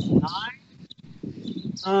believe,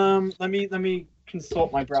 9. Let me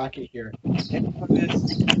consult my bracket here.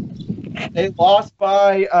 They lost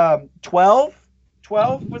by 12.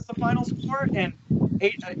 12 was the final score, and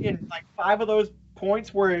 5 of those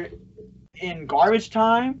points were in garbage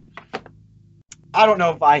time. I don't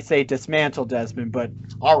know if I say dismantle, Desmond, but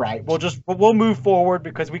all right, we'll move forward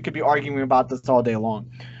because we could be arguing about this all day long.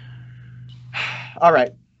 All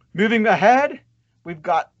right, moving ahead, we've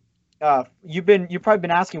got you've probably been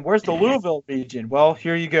asking, where's the Louisville region? Well,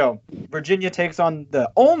 here you go. Virginia takes on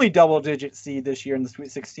the only double-digit seed this year in the Sweet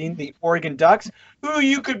 16, the Oregon Ducks, who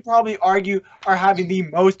you could probably argue are having the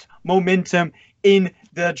most momentum in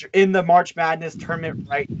the March Madness tournament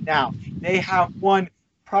right now. They have won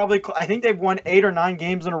I think they've won 8 or 9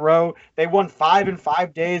 games in a row. They won 5 in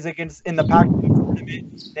 5 days in the Pac-12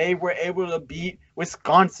 tournament. They were able to beat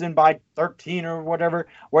Wisconsin by 13 or whatever.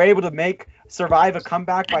 Were able to survive a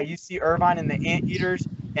comeback by UC Irvine and the Anteaters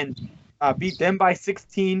and beat them by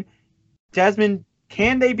 16. Desmond,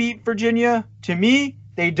 can they beat Virginia? To me,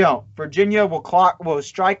 they don't. Virginia will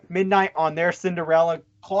strike midnight on their Cinderella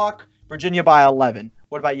clock. Virginia by 11.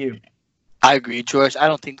 What about you? I agree, George. I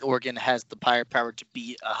don't think Oregon has the firepower to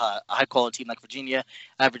beat a high-quality team like Virginia.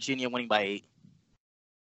 I have Virginia winning by 8.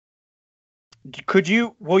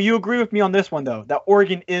 Will you agree with me on this one, though, that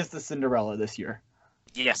Oregon is the Cinderella this year?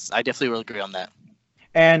 Yes, I definitely will agree on that.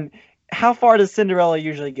 And how far does Cinderella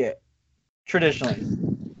usually get, traditionally?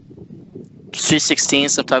 Sweet 16,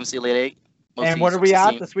 sometimes the Elite 8. And what are we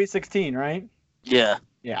at? The Sweet 16, right? Yeah.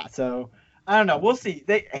 Yeah, so, I don't know. We'll see.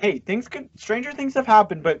 Stranger things have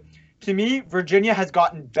happened, but to me, Virginia has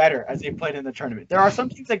gotten better as they've played in the tournament. There are some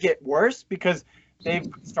teams that get worse because they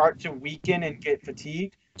start to weaken and get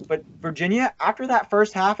fatigued. But Virginia, after that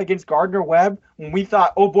first half against Gardner-Webb, when we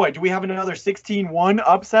thought, oh boy, do we have another 16-1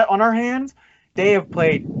 upset on our hands? They have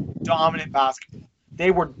played dominant basketball. They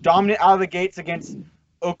were dominant out of the gates against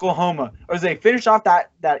Oklahoma. As they finished off that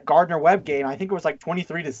Gardner-Webb game, I think it was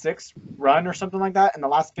 23-6 run or something like that in the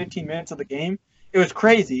last 15 minutes of the game. It was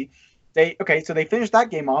crazy. So they finished that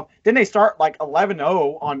game off. Then they start like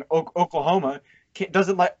 11-0 on Oklahoma.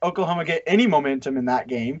 Doesn't let Oklahoma get any momentum in that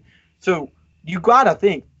game. So you gotta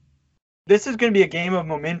think this is going to be a game of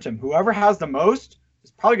momentum. Whoever has the most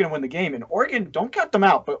is probably going to win the game. And Oregon, don't count them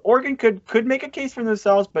out, but Oregon could make a case for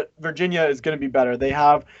themselves. But Virginia is going to be better. They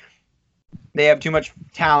have too much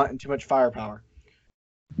talent and too much firepower.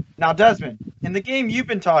 Now, Desmond, in the game you've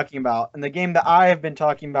been talking about, and the game that I have been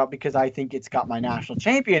talking about because I think it's got my national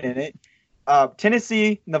champion in it,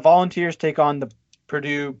 Tennessee and the Volunteers take on the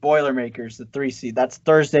Purdue Boilermakers, the 3 seed. That's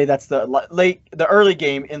Thursday. That's the early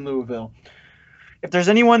game in Louisville. If there's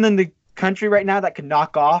anyone in the country right now that could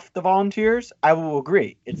knock off the Volunteers, I will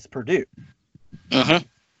agree. It's Purdue. Mm-hmm.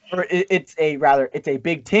 Or it's a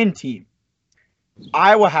Big Ten team.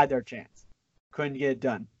 Iowa had their chance. Couldn't get it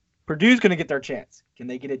done. Purdue's going to get their chance. Can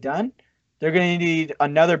they get it done? They're going to need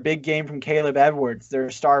another big game from Caleb Edwards, their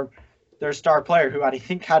star player, who I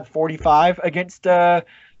think had 45 against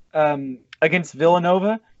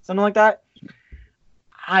Villanova, something like that.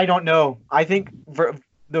 I don't know. I think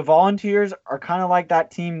the Volunteers are kind of like that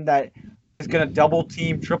team that is going to double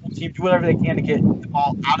team, triple team, do whatever they can to get the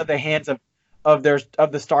ball out of the hands of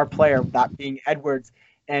the star player, that being Edwards.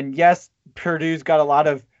 And yes, Purdue's got a lot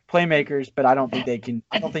of playmakers, but I don't think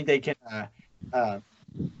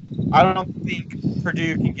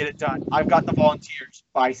Purdue can get it done. I've got the Volunteers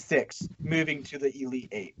by 6, moving to the Elite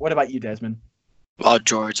 8. What about you, Desmond? Well,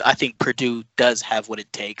 George, I think Purdue does have what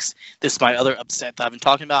it takes. This is my other upset that I've been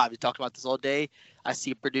talking about. I've been talking about this all day. I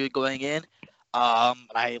see Purdue going in.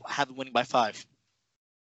 I have them winning by 5.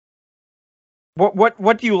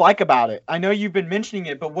 What do you like about it? I know you've been mentioning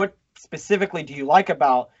it, but what specifically do you like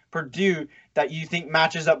about Purdue that you think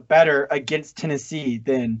matches up better against Tennessee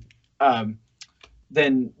than the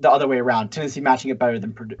other way around? Tennessee matching it better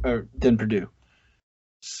than Purdue.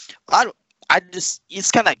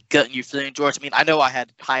 It's kind of gutting you feeling, George. I mean, I know I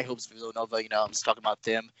had high hopes for Villanova. I'm just talking about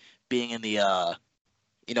them being in the,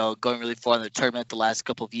 going really far in the tournament the last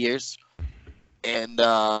couple of years. And,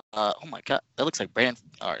 oh my God, that looks like Brand.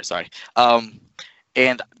 All right, sorry.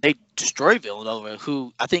 And they destroyed Villanova,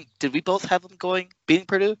 who I think, did we both have them beating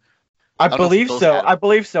Purdue? I believe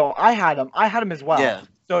so. I had them as well. Yeah.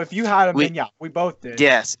 So if you had them, then yeah, we both did.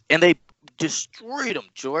 Yes, and they destroyed them,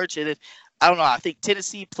 George. And I don't know. I think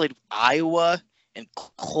Tennessee played Iowa and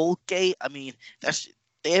Colgate. I mean,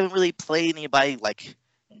 they haven't really played anybody like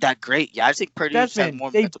that great. Yeah, I just think Purdue had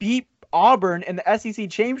more. They beat Auburn in the SEC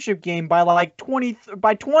championship game by like 20.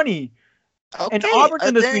 Okay, and Auburn's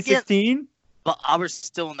in the Sweet 16. But Auburn's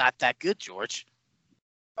still not that good, George.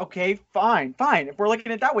 Okay, fine. If we're looking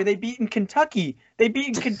at it that way, they beat Kentucky.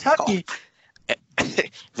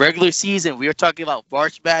 Regular season. We were talking about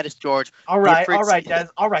March Madness, George. All right,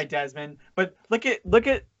 Desmond. But look at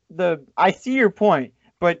the. I see your point,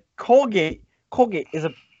 but Colgate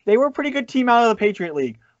they were a pretty good team out of the Patriot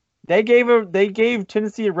League. They gave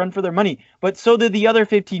Tennessee a run for their money, but so did the other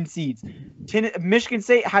 15 seeds. Michigan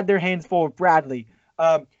State had their hands full with Bradley.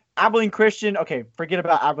 Abilene Christian. Okay, forget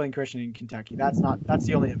about Abilene Christian in Kentucky. That's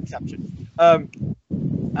the only exception.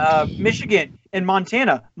 Michigan and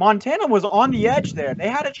Montana. Montana was on the edge there. They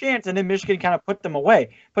had a chance, and then Michigan kind of put them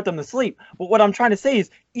to sleep. But what I'm trying to say is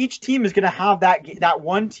each team is going to have that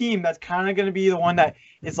one team that's kind of going to be the one that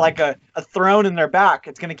is like a thrown in their back.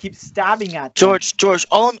 It's going to keep stabbing at them. George,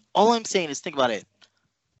 all I'm saying is think about it.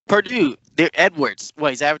 Purdue, they're Edwards.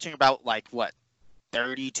 He's averaging about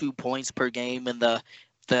 32 points per game in the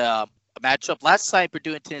matchup. Last time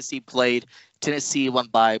Purdue and Tennessee played, Tennessee won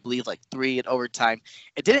by, I believe, 3 in overtime.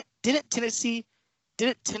 And didn't Tennessee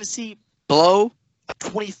blow a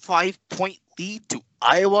 25-point lead to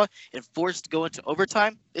Iowa and forced to go into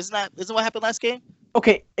overtime? Isn't what happened last game?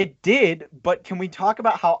 Okay, it did, but can we talk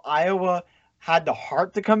about how Iowa had the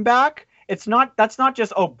heart to come back? That's not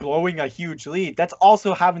just blowing a huge lead. That's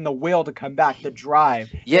also having the will to come back, the drive.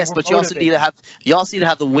 Yes, but you also need to have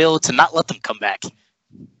the will to not let them come back.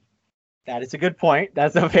 That is a good point.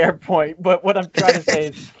 That's a fair point. But what I'm trying to say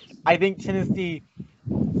is, I think Tennessee,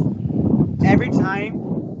 every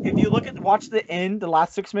time, if you watch the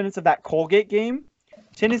last 6 minutes of that Colgate game,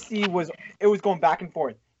 Tennessee was going back and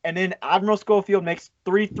forth. And then Admiral Schofield makes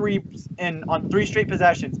 3 threes on 3 straight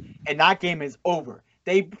possessions, and that game is over.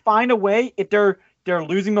 They find a way, if they're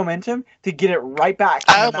losing momentum, to get it right back.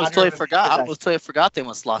 I almost totally forgot they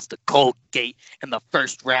almost lost to Colgate in the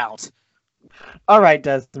first round. All right,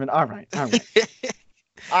 Desmond. All right.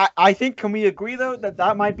 I think, can we agree, though,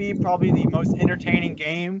 that might be probably the most entertaining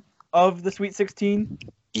game of the Sweet 16?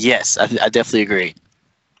 Yes, I definitely agree.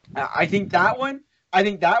 I think that one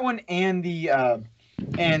and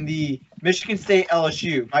the Michigan State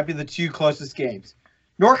LSU might be the 2 closest games.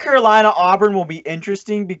 North Carolina Auburn will be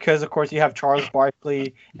interesting because, of course, you have Charles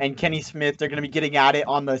Barkley and Kenny Smith. They're going to be getting at it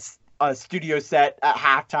on the studio set at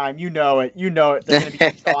halftime. You know it. You know it. They're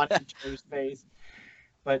going to be on each other's face.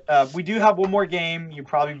 But we do have one more game. You've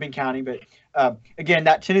probably been counting. But, again,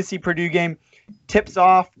 that Tennessee-Purdue game tips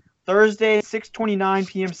off Thursday, 6:29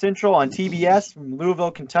 p.m. Central on TBS from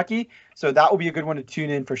Louisville, Kentucky. So that will be a good one to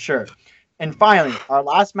tune in for sure. And finally, our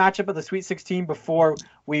last matchup of the Sweet 16 before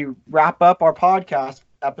we wrap up our podcast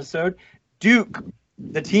episode, Duke,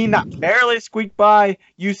 the team that barely squeaked by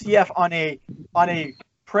UCF on a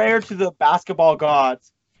prayer to the basketball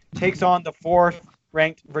gods, takes on the fourth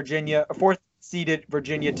seeded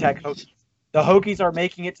Virginia Tech Hokies. The Hokies are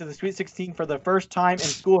making it to the Sweet 16 for the first time in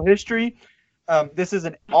school history. This is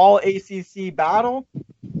an all ACC battle.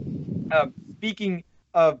 Speaking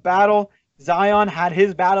of battle, Zion had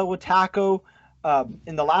his battle with Taco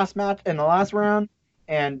in the last round,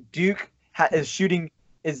 and Duke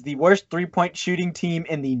is the worst 3-point shooting team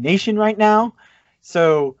in the nation right now.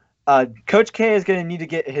 So Coach K is going to need to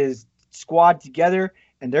get his squad together,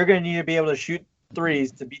 and they're going to need to be able to shoot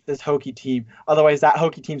threes to beat this Hokie team. Otherwise, that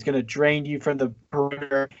Hokie team's going to drain you from the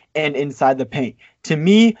perimeter and inside the paint. To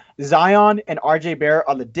me, Zion and RJ Barrett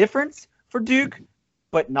are the difference for Duke,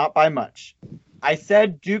 but not by much. I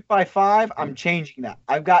said Duke by 5. I'm changing that.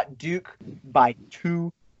 I've got Duke by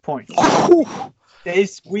 2 points. They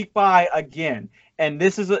squeak by again. And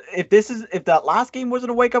if that last game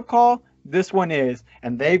wasn't a wake-up call, this one is.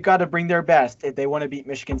 And they've got to bring their best if they want to beat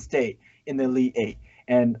Michigan State in the Elite Eight.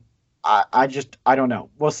 And I don't know.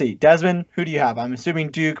 We'll see. Desmond, who do you have? I'm assuming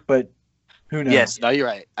Duke, but who knows? Yes, no, you're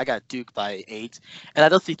right. I got Duke by 8. And I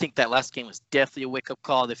definitely think that last game was definitely a wake-up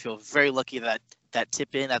call. They feel very lucky that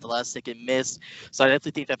tip in at the last second missed. So I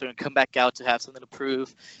definitely think that they're going to come back out to have something to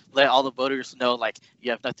prove. Let all the voters know, like,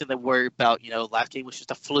 you have nothing to worry about. Last game was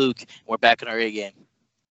just a fluke. We're back in our A game.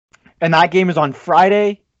 And that game is on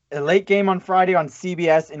Friday, a late game on Friday on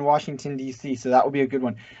CBS in Washington, D.C. So that will be a good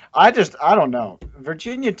one. I don't know.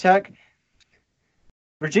 Virginia Tech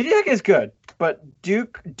is good, but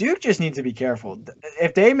Duke just needs to be careful.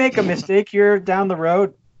 If they make a mistake here down the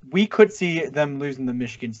road, we could see them losing to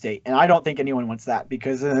Michigan State. And I don't think anyone wants that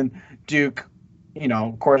because then Duke,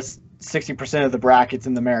 of course, 60% of the brackets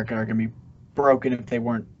in America are going to be broken if they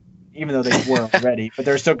weren't, even though they were already, but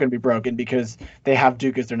they're still going to be broken because they have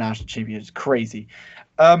Duke as their national champion. It's crazy.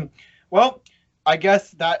 Well, I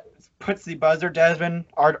guess that puts the buzzer, Desmond,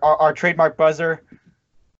 our trademark buzzer.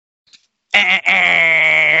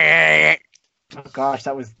 Oh gosh,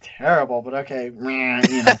 that was terrible, but okay.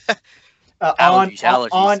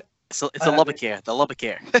 Allergies. It's a Lubbock air. The Lubbock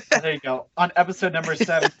air. There you go. On episode number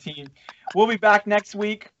 17. We'll be back next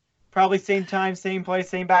week, probably same time, same place,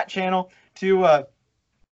 same bat channel, to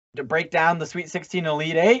break down the Sweet 16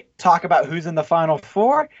 Elite 8, talk about who's in the Final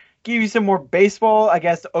Four, give you some more baseball. I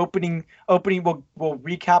guess opening we'll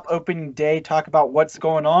recap opening day, talk about what's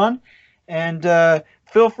going on, and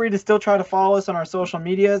feel free to still try to follow us on our social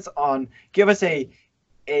medias. Give us a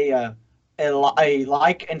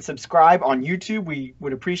like and subscribe on YouTube. We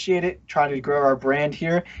would appreciate it. Trying to grow our brand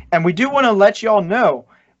here, and we do want to let you all know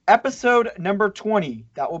episode number 20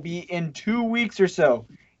 that will be in 2 weeks or so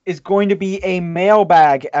is going to be a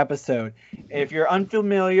mailbag episode. If you're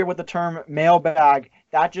unfamiliar with the term mailbag,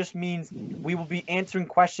 that just means we will be answering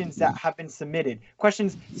questions that have been submitted.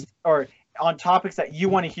 Questions or on topics that you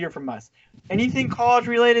want to hear from us. Anything college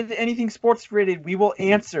related, anything sports related, we will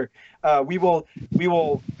answer. We will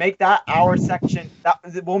make that our section.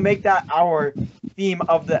 We'll make that our theme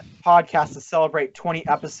of the podcast to celebrate 20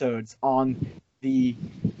 episodes on the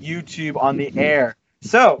YouTube on the air.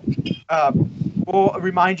 So, we'll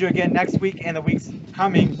remind you again next week and the weeks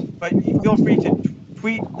coming, but feel free to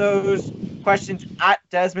tweet those questions at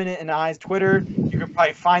Desmond and I's Twitter. You can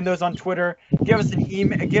probably find those on Twitter. Give us an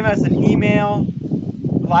email,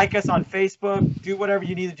 like us on Facebook, do whatever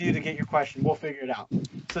you need to do to get your question. We'll figure it out.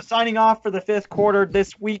 So signing off for the 5th quarter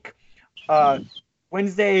this week,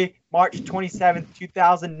 Wednesday, March 27th,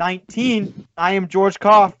 2019. I am George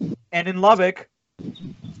Koff, and in Lubbock,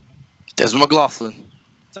 Desmond McLaughlin.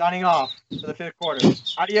 Signing off for the 5th quarter.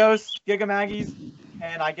 Adios, Giga Maggies,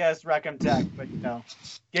 and I guess Reckham Tech, but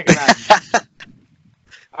Giga Maggies.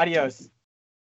 Adios.